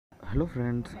Hello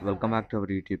friends, welcome back to our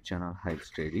YouTube channel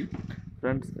Hyipsdaily.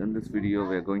 Friends, in this video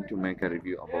we are going to make a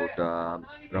review about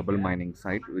Ruble Mining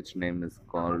site, which name is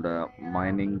called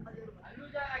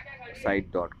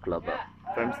Mining-site.club.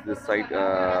 Friends, this site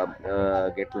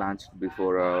get launched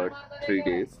before 3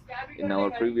 days. In our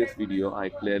previous video, I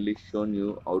clearly shown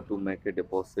you how to make a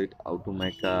deposit, how to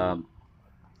make a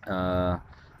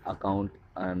account,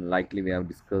 and likely we have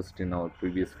discussed in our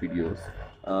previous videos.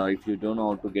 If you don't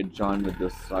know how to get joined with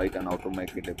this site and how to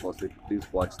make a deposit, please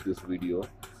watch this video.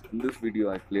 In this video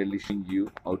I clearly showing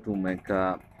you how to make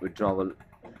a withdrawal.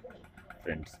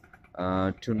 Friends,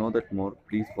 to know that more,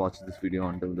 please watch this video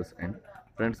until this end.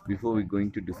 Friends, before we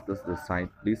going to discuss the site,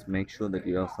 please make sure that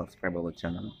you have subscribed our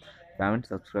channel. If you haven't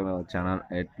subscribed our channel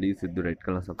yet, please hit the red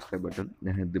color subscribe button,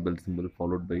 then hit the bell symbol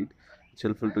followed by it. It's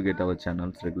helpful to get our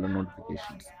channel's regular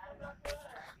notifications.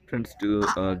 Friends, to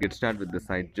get started with the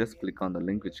site, just click on the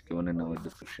link which is given in our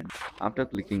description. After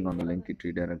clicking on the link, it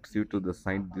redirects you to the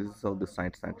site. This is how the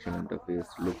site's actual interface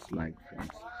looks like,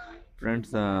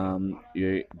 friends.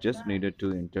 You just needed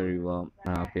to enter your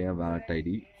payer wallet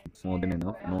ID. It's more than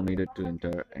enough. No needed to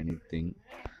enter anything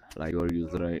like your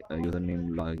username,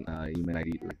 email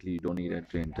ID. Likely you don't need it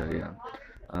to enter.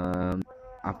 Yeah.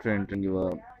 After entering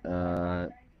your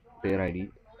payer ID,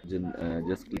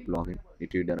 just click login.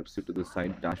 It redirects you to the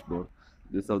site dashboard.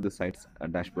 This is how the site's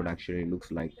dashboard actually looks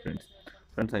like, friends.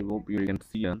 Friends, I hope you can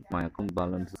see my account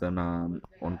balance is on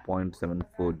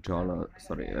 $1.74.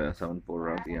 Sorry,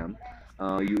 74 yeah.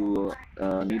 You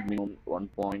need minimum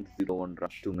 1.01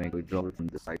 rush to make withdrawal from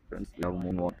the site, friends. We have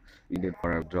more what we did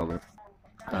for a withdrawal.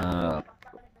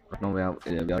 Right now we are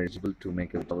eligible to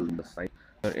make a withdrawal in the site.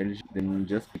 Then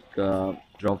just click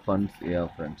draw funds here,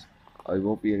 friends. I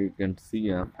hope here you can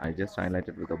see I just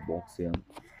highlighted with a box here.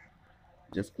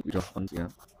 Just click withdraw funds here.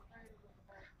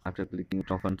 After clicking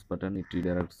withdraw funds button, it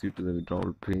redirects you to the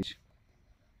withdrawal page.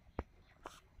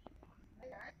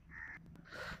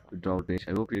 Withdrawal page.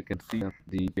 I hope you can see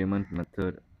the payment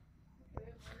method.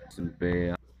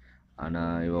 Pay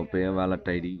and your pay wallet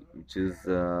ID, which is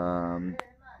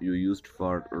you used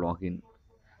for login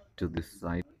to this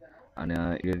site, and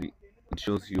here it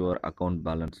shows your account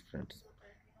balance, friends.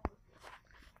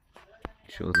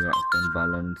 It shows your account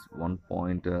balance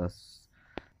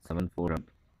 1.74.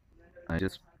 I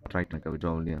just tried to make a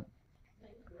withdrawal here.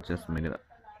 Just made a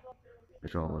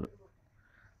withdrawal,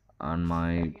 and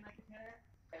my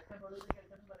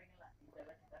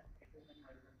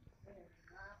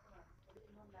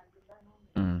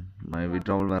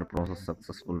withdrawal were processed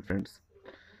successful, friends.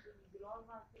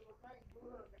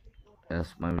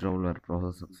 Yes, my withdrawal were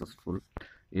processed successful.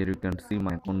 Here you can see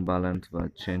my account balance were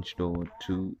changed over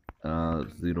to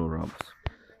 0 rubs.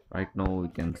 Right now we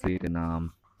can see it in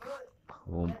home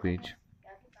page.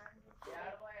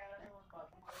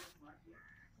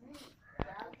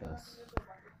 Yes,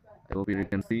 I hope you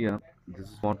can see this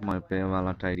is what my pay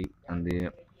wallet ID and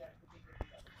the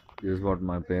this is what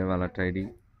my pay wallet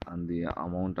ID and the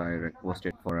amount I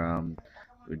requested for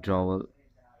withdrawal.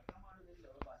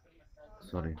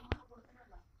 Sorry,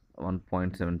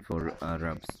 1.74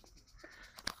 reps.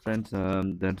 Friends,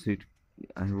 that's it.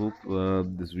 I hope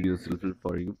this video is helpful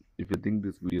for you. If you think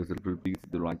this video is helpful, please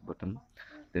hit the like button,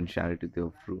 then share it with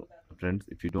your friends.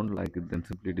 If you don't like it, then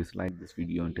simply dislike this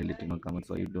video and tell it in the comments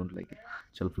why you don't like it.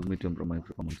 It's helpful me to improve my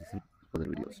performance in further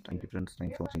videos. Thank you, friends.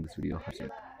 Thanks for watching this video.